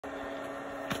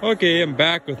Okay, I'm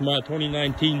back with my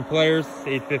 2019 Polaris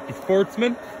 850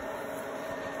 Sportsman.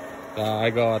 I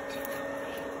got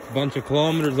a bunch of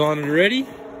kilometers on it already.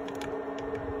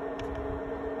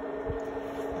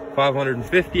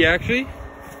 550 actually.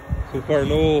 So far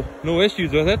no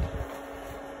issues with it.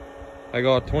 I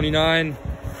got 29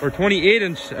 or 28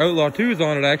 inch Outlaw 2s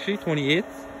on it actually, 28s.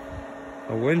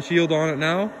 A windshield on it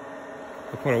now.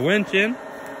 I put a winch in.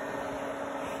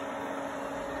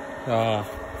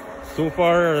 So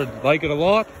far I like it a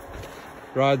lot.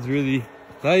 Ride's really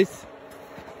nice.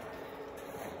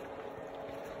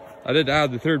 I did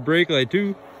add the third brake light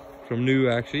too, from new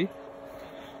actually.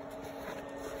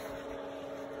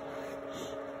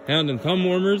 Hand and thumb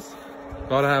warmers,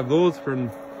 gotta have those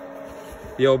from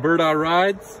the Alberta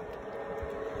rides.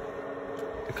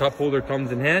 The cup holder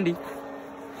comes in handy.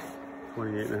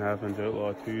 28.5 inch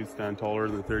Outlaw 2s stand taller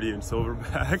than 30 inch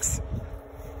silverbacks.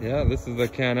 Yeah, this is the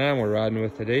Can-Am we're riding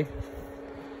with today.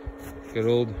 Good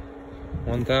old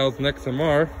 1000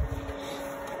 XMR.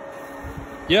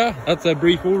 Yeah, that's a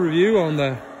brief overview on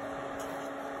the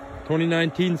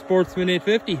 2019 Sportsman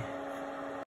 850.